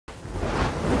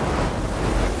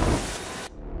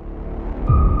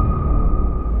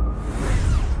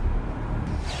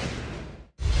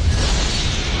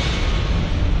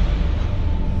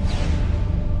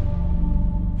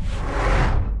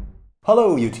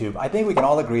Hello YouTube. I think we can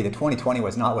all agree that 2020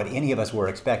 was not what any of us were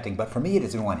expecting, but for me it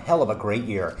has been one hell of a great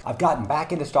year. I've gotten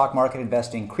back into stock market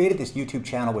investing, created this YouTube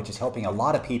channel which is helping a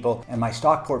lot of people, and my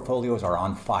stock portfolios are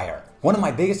on fire. One of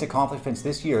my biggest accomplishments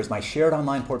this year is my shared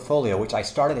online portfolio, which I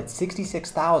started at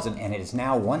 $66,000 and it is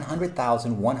now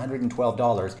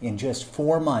 $100,112. In just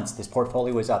 4 months, this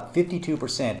portfolio is up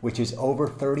 52%, which is over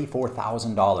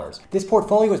 $34,000. This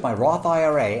portfolio is my Roth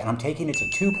IRA and I'm taking it to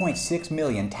 $2.6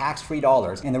 million tax-free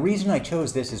dollars. And the reason I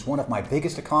chose this as one of my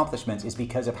biggest accomplishments is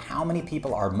because of how many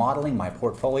people are modeling my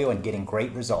portfolio and getting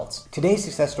great results. Today's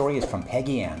success story is from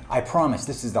PeggyAnne. I promise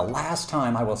this is the last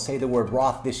time I will say the word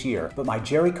Roth this year, but my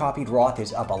JERRY-COPIED Roth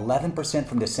is up 11%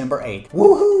 from December 8th.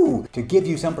 Woohoo! To give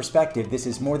you some perspective, this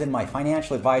is more than my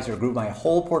financial advisor grew my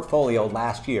whole portfolio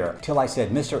last year, till I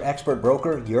said, Mr. Expert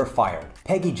Broker, you're fired.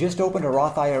 Peggy just opened a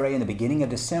Roth IRA in the beginning of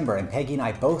December, and Peggy and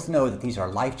I both know that these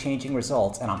are life-changing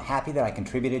results, and I'm happy that I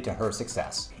contributed to her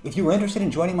success. If you are interested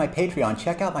in joining my Patreon,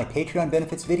 check out my Patreon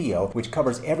benefits video, which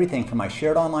covers everything from my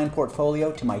shared online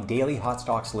portfolio to my daily hot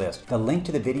stocks list. The link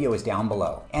to the video is down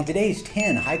below. And today's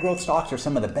 10 high-growth stocks are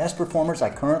some of the best performers I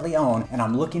currently own, and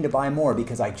I'm looking to buy more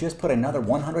because I just put another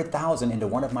 $100,000 into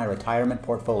one of my retirement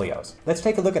portfolios. Let's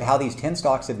take a look at how these 10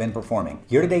 stocks have been performing.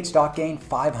 Year-to-date stock gain,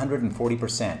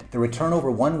 540%. The return over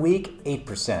 1 week,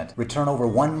 8%. Return over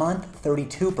 1 month,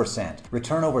 32%.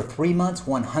 Return over 3 months,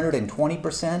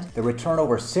 120%. The return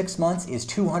over 6 months is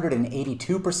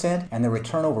 282%. And the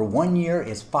return over 1 year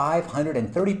is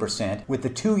 530%, with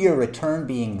the 2-year return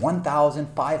being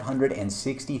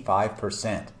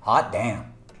 1,565%. Hot damn.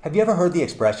 Have you ever heard the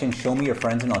expression, show me your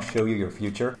friends and I'll show you your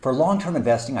future? For long-term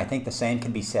investing, I think the same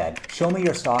can be said. Show me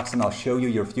your stocks and I'll show you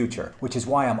your future, which is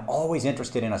why I'm always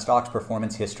interested in a stock's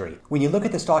performance history. When you look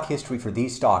at the stock history for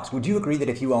these stocks, would you agree that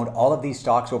if you owned all of these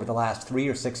stocks over the last 3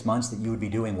 or 6 months that you would be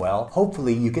doing well?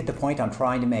 Hopefully you get the point I'm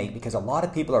trying to make, because a lot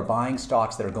of people are buying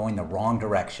stocks that are going the wrong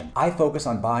direction. I focus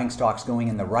on buying stocks going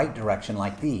in the right direction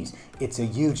like these. It's a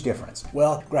huge difference.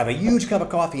 Well, grab a huge cup of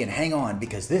coffee and hang on,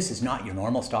 because this is not your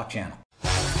normal stock channel.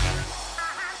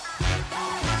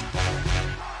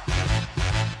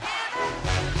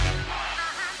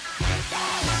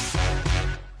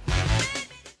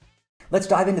 Let's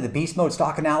dive into the Beast Mode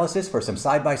stock analysis for some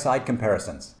side-by-side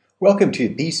comparisons. Welcome to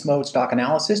Beast Mode Stock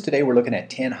Analysis. Today we're looking at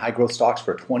 10 high-growth stocks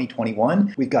for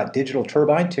 2021. We've got Digital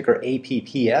Turbine, ticker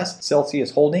APPS,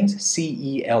 Celsius Holdings,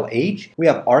 CELH. We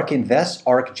have ARK Invest,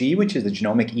 ARKG, which is the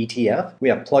genomic ETF. We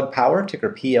have Plug Power, ticker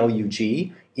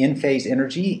PLUG, Enphase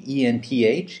Energy,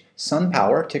 ENPH,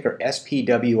 SunPower, ticker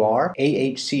SPWR,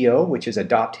 AHCO, which is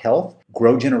Adopt Health,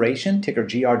 Grow Generation, ticker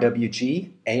GRWG,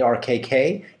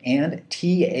 ARKK, and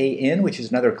TAN, which is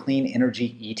another clean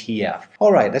energy ETF.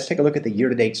 All right, let's take a look at the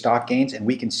year-to-date stock gains, and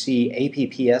we can see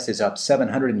APPS is up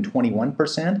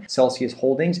 721%, Celsius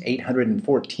Holdings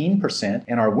 814%,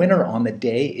 and our winner on the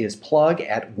day is Plug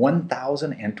at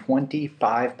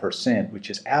 1,025%, which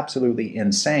is absolutely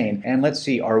insane. And let's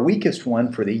see, our weakest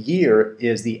one for the year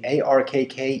is the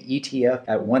ARKK ETF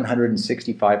at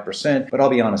 165%, but I'll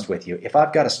be honest with you, if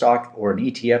I've got a stock or an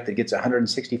ETF that gets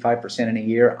 165% in a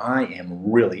year, I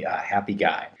am really a happy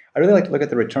guy. I really like to look at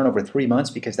the return over 3 months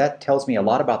because that tells me a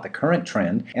lot about the current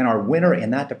trend, and our winner in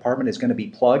that department is going to be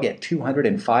Plug at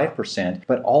 205%,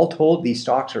 but all told, these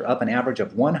stocks are up an average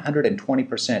of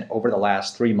 120% over the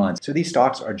last 3 months. So these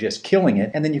stocks are just killing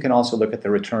it, and then you can also look at the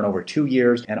return over 2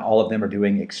 years, and all of them are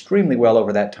doing extremely well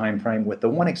over that time frame, with the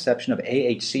one exception of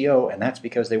AHCO, and that's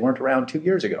because they weren't around 2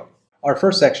 years ago. Our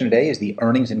first section today is the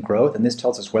earnings and growth, and this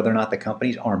tells us whether or not the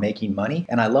companies are making money.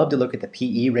 And I love to look at the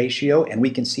PE ratio, and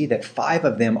we can see that 5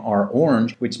 of them are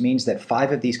orange, which means that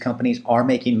 5 of these companies are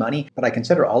making money. But I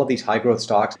consider all of these high growth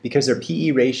stocks because their PE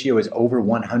ratio is over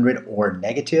 100 or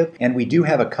negative. And we do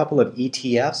have a couple of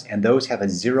ETFs, and those have a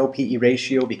 0 PE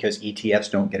ratio because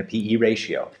ETFs don't get a PE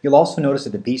ratio. You'll also notice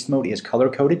that the Beast Mode is color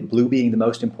coded, blue being the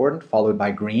most important, followed by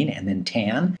green and then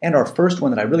tan. And our first one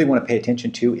that I really want to pay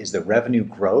attention to is the revenue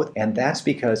growth. And that's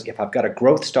because if I've got a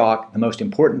growth stock, the most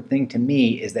important thing to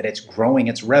me is that it's growing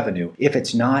its revenue. If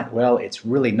it's not, well, it's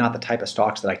really not the type of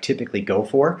stocks that I typically go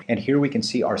for. And here we can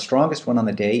see our strongest one on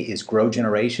the day is Grow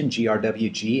Generation,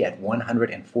 GRWG, at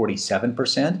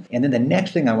 147%. And then the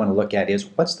next thing I want to look at is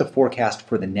what's the forecast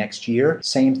for the next year?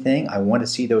 Same thing, I want to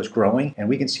see those growing. And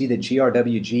we can see that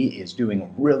GRWG is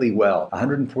doing really well.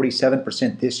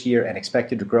 147% this year and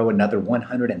expected to grow another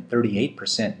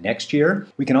 138% next year.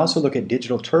 We can also look at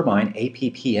Digital Turbine, mine,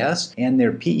 APPS, and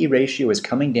their PE ratio is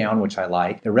coming down, which I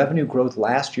like. The revenue growth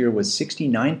last year was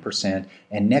 69%,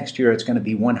 and next year it's going to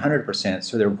be 100%.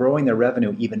 So they're growing their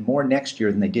revenue even more next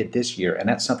year than they did this year, and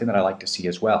that's something that I like to see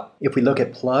as well. If we look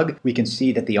at Plug, we can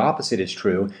see that the opposite is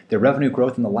true. Their revenue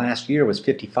growth in the last year was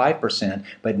 55%,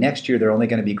 but next year they're only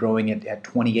going to be growing it at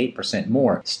 28%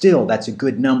 more. Still, that's a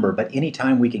good number, but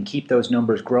anytime we can keep those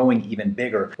numbers growing even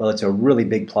bigger, well, it's a really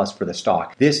big plus for the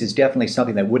stock. This is definitely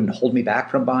something that wouldn't hold me back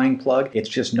from buying Plug. It's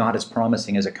just not as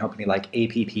promising as a company like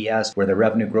APPS, where the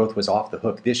revenue growth was off the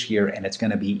hook this year, and it's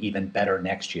going to be even better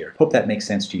next year. Hope that makes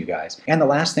sense to you guys. And the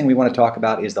last thing we want to talk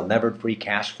about is the levered free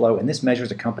cash flow, and this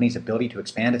measures a company's ability to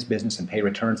expand its business and pay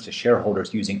returns to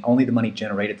shareholders using only the money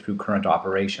generated through current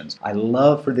operations. I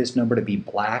love for this number to be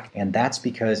black, and that's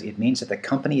because it means that the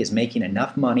company is making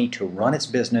enough money to run its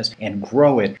business and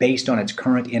grow it based on its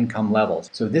current income levels.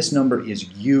 So this number is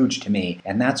huge to me,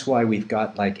 and that's why we've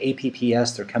got like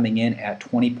APPS, they're coming in at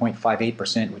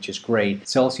 20.58%, which is great.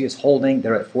 Celsius Holding,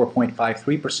 they're at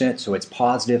 4.53%, so it's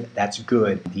positive. That's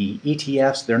good. The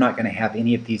ETFs, they're not going to have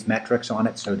any of these metrics on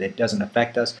it, so that doesn't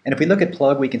affect us. And if we look at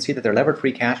Plug, we can see that their levered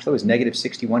free cash flow is negative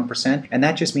 61%, and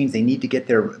that just means they need to get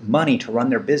their money to run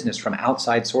their business from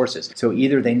outside sources. So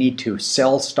either they need to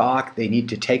sell stock, they need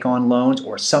to take on loans,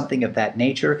 or something of that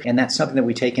nature, and that's something that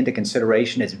we take into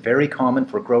consideration. It's very common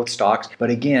for growth stocks, but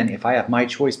again, if I have my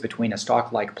choice between a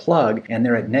stock like Plug, and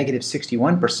they're at negative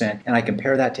 61%, and I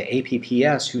compare that to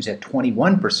APPS, who's at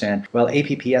 21%, well,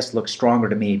 APPS looks stronger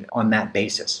to me on that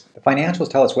basis. The financials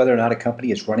tell us whether or not a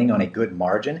company is running on a good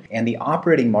margin, and the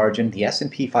operating margin, the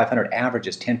S&P 500 average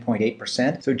is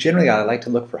 10.8%, so generally I like to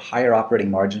look for higher operating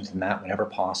margins than that whenever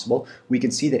possible. We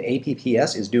can see that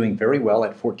APPS is doing very well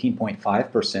at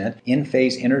 14.5%,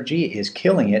 In-Phase Energy is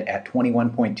killing it at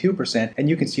 21.2%, and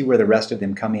you can see where the rest of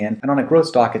them come in. And on a growth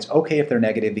stock, it's okay if they're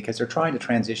negative because they're trying to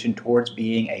transition towards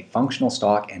being a functional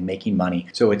stock and making money.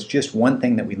 So it's just one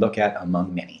thing that we look at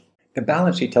among many. The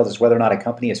balance sheet tells us whether or not a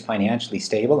company is financially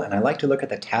stable, and I like to look at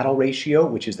the tattle ratio,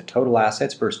 which is the total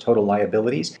assets versus total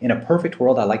liabilities. In a perfect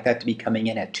world, I like that to be coming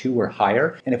in at 2 or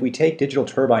higher. And if we take Digital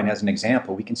Turbine as an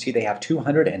example, we can see they have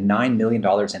 $209 million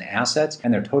in assets,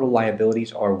 and their total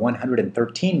liabilities are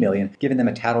 $113 million, giving them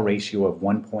a tattle ratio of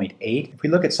 1.8. If we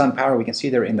look at SunPower, we can see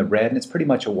they're in the red, and it's pretty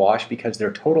much a wash because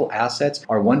their total assets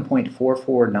are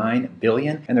 $1.449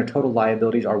 billion, and their total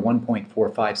liabilities are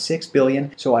 $1.456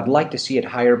 billion. So I'd like to see it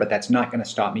higher, but that's not going to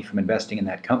stop me from investing in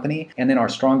that company. And then our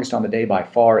strongest on the day by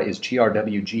far is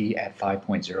GRWG at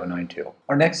 5.092.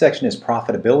 Our next section is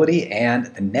profitability, and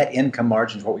the net income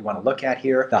margin is what we want to look at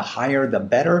here. The higher, the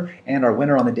better. And our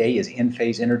winner on the day is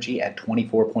In-Phase Energy at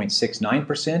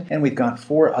 24.69%. And we've got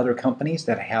 4 other companies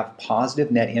that have positive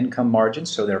net income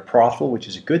margins, so they're profitable, which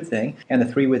is a good thing. And the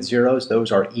 3 with zeros,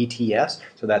 those are ETFs,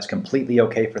 so that's completely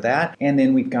okay for that. And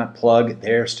then we've got Plug,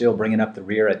 they're still bringing up the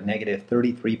rear at negative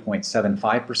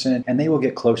 33.75%. And they will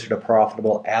get closer to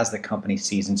profitable as the company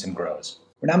seasons and grows.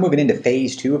 We're now moving into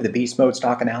phase 2 of the beast mode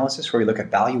stock analysis, where we look at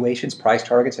valuations, price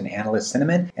targets, and analyst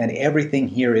sentiment, and everything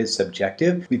here is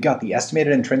subjective. We've got the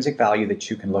estimated intrinsic value that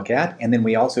you can look at, and then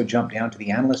we also jump down to the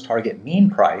analyst target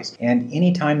mean price, and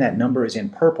anytime that number is in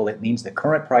purple, it means the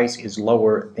current price is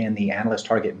lower than the analyst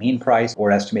target mean price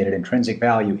or estimated intrinsic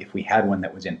value if we had one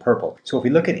that was in purple. So if we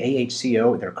look at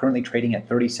AHCO, they're currently trading at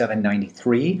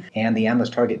 $37.93, and the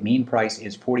analyst target mean price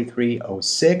is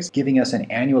 $43.06, giving us an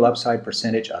annual upside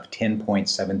percentage of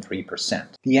 10.73%.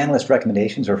 The analyst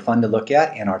recommendations are fun to look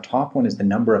at, and our top one is the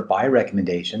number of buy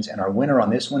recommendations, and our winner on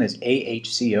this one is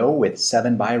AHCO with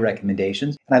 7 buy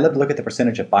recommendations. And I love to look at the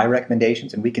percentage of buy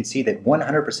recommendations, and we can see that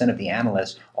 100% of the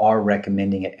analysts are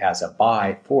recommending it as a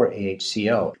buy for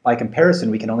AHCO. By comparison,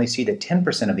 we can only see that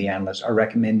 10% of the analysts are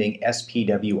recommending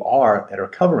SPWR that are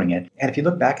covering it. And if you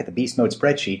look back at the beast mode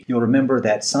spreadsheet, you'll remember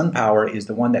that SunPower is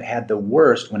the one that had the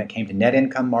worst when it came to net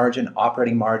income margin,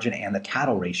 operating margin, and the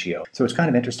tattle ratio. So it's kind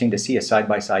of interesting to see a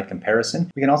side-by-side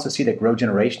comparison. We can also see that Grow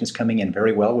Generation is coming in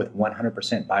very well with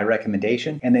 100% buy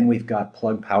recommendation, and then we've got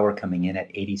Plug Power coming in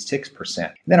at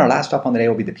 86%. Then our last stop on the day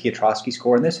will be the Piotrowski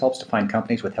score, and this helps to find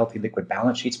companies with healthy liquid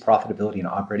balance sheets, profitability, and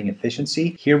operating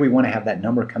efficiency. Here we want to have that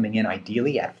number coming in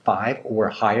ideally at 5 or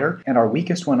higher, and our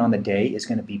weakest one on the day is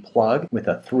going to be Plug with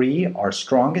a 3. Our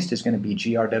strongest is going to be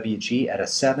GRWG at a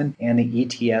 7, and the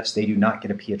ETFs, they do not get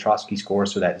a Piotrowski score,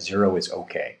 so that 0 is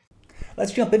okay.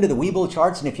 Let's jump into the Webull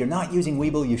charts, and if you're not using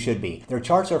Webull, you should be. Their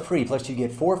charts are free, plus you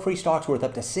get 4 free stocks worth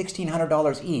up to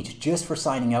 $1,600 each just for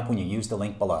signing up when you use the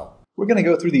link below. We're going to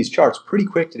go through these charts pretty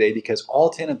quick today because all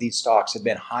 10 of these stocks have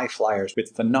been high flyers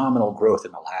with phenomenal growth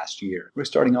in the last year. We're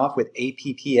starting off with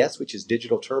APPS, which is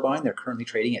Digital Turbine. They're currently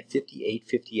trading at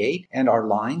 58.58. And our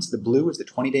lines, the blue is the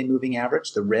 20-day moving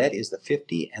average, the red is the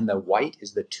 50, and the white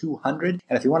is the 200.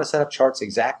 And if you want to set up charts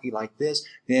exactly like this,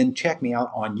 then check me out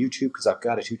on YouTube because I've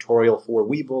got a tutorial for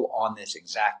Webull on this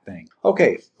exact thing.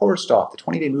 Okay, first off, the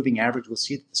 20-day moving average, we'll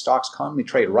see that the stocks commonly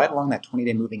trade right along that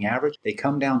 20-day moving average. They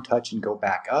come down, touch, and go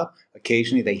back up.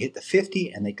 Occasionally they hit the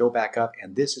 50 and they go back up,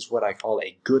 and this is what I call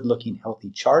a good-looking, healthy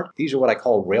chart. These are what I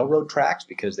call railroad tracks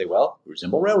because they, well,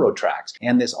 resemble railroad tracks.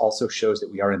 And this also shows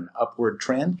that we are in an upward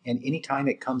trend, and anytime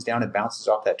it comes down and bounces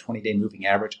off that 20-day moving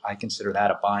average, I consider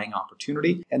that a buying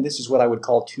opportunity. And this is what I would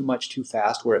call too much too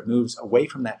fast, where it moves away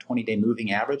from that 20-day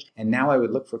moving average, and now I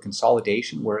would look for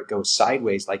consolidation where it goes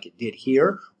sideways like it did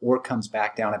here, or comes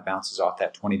back down and bounces off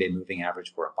that 20-day moving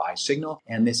average for a buy signal,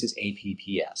 and this is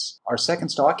APPS. Our second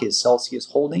stock is Celsius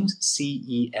Holdings,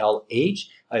 CELH.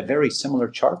 A very similar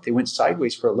chart. They went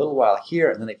sideways for a little while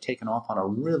here, and then they've taken off on a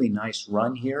really nice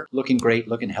run here. Looking great,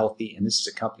 looking healthy, and this is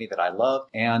a company that I love,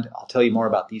 and I'll tell you more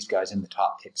about these guys in the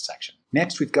top picks section.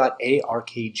 Next, we've got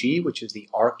ARKG, which is the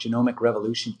ARK Genomic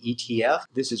Revolution ETF.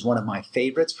 This is one of my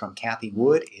favorites from Cathie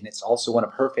Wood, and it's also one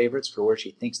of her favorites for where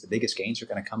she thinks the biggest gains are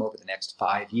going to come over the next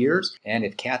 5 years. And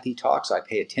if Cathie talks, I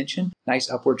pay attention. Nice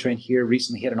upward trend here.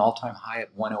 Recently hit an all-time high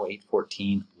at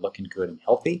 108.14, looking good and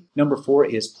healthy. Number 4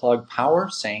 is Plug Power.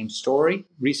 Same story.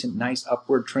 Recent nice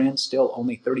upward trend, still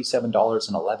only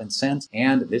 $37.11,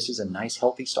 and this is a nice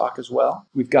healthy stock as well.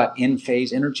 We've got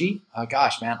Enphase Energy.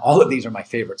 Gosh, man, all of these are my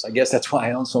favorites. I guess that's why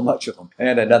I own so much of them.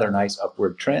 And another nice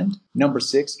upward trend. Number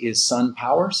 6 is Sun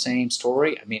Power. Same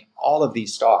story. I mean, all of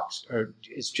these stocks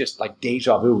it's just like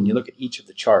deja vu when you look at each of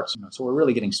the charts. So we're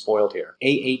really getting spoiled here.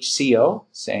 AHCO,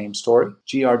 same story.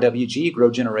 GRWG, Grow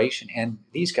Generation, and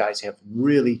these guys have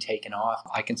really taken off.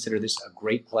 I consider this a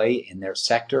great play in their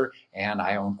sector, and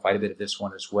I own quite a bit of this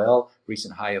one as well.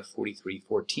 Recent high of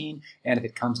 43.14, and if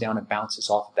it comes down and bounces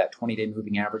off of that 20-day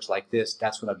moving average like this,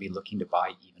 that's when I'd be looking to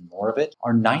buy even more of it.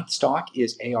 Our ninth stock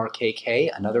is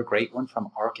ARKK, another great one from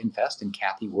ARK Invest and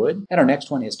Cathie Wood. And our next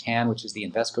one is TAN, which is the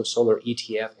Invesco Solar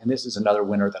ETF, and this is another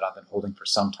winner that I've been holding for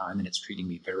some time, and it's treating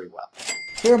me very well.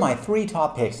 Here are my 3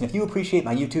 top picks, and if you appreciate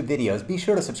my YouTube videos, be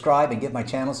sure to subscribe and give my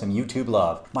channel some YouTube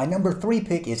love. My number 3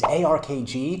 pick is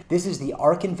ARKG. This is the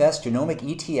ARK Invest Genomic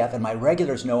ETF, and my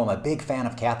regulars know I'm a big fan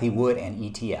of Cathie Wood and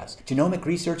ETFs. Genomic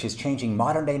research is changing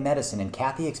modern-day medicine, and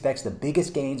Cathie expects the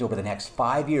biggest gains over the next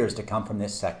 5 years to come from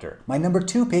this sector. My number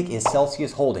 2 pick is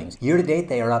Celsius Holdings. Year-to-date,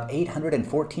 they are up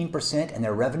 814%, and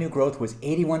their revenue growth was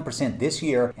 81% this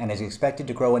year and is expected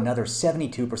to grow another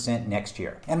 72% next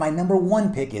year. And my number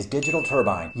 1 pick is Digital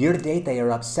Turbine. Year-to-date, they are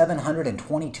up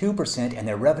 722%, and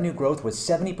their revenue growth was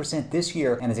 70% this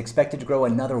year and is expected to grow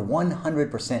another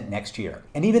 100% next year.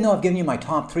 And even though I've given you my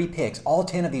top 3 picks, all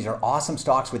 10 of these are awesome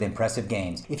stocks with impressive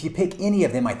gains. If you pick any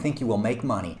of them, I think you will make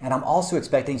money. And I'm also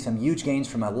expecting some huge gains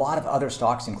from a lot of other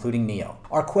stocks, including NEO.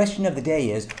 Our question of the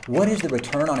day is, what is the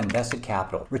return on invested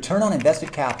capital? Return on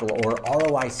invested capital, or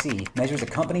ROIC, measures a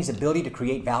company's ability to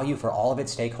create value for all of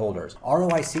its stakeholders.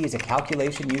 ROIC is a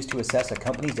calculation used to assess a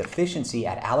company's efficiency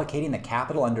at allocating the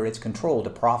capital under its control to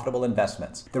profitable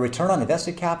investments. The return on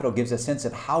invested capital gives a sense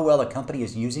of how well a company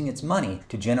is using its money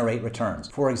to generate returns.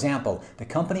 For example, the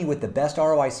company with the best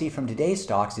ROIC from today's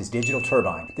stocks is Digital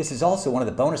Turbine. This is also one of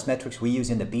the bonus metrics we use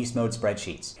in the Beast Mode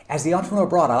spreadsheets. As the entrepreneur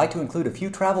abroad, I like to include a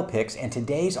few travel picks, and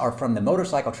today's are from the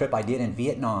motorcycle trip I did in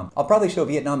Vietnam. I'll probably show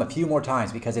Vietnam a few more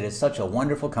times because it is such a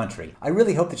wonderful country. I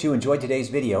really hope that you enjoyed today's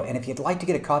video, and if you'd like to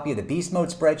get a copy of the Beast Mode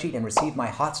spreadsheet and receive my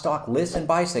hot stock lists and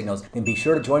buy signals, then be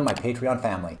sure to join my Patreon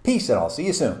family. Peace, and I'll see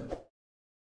you soon.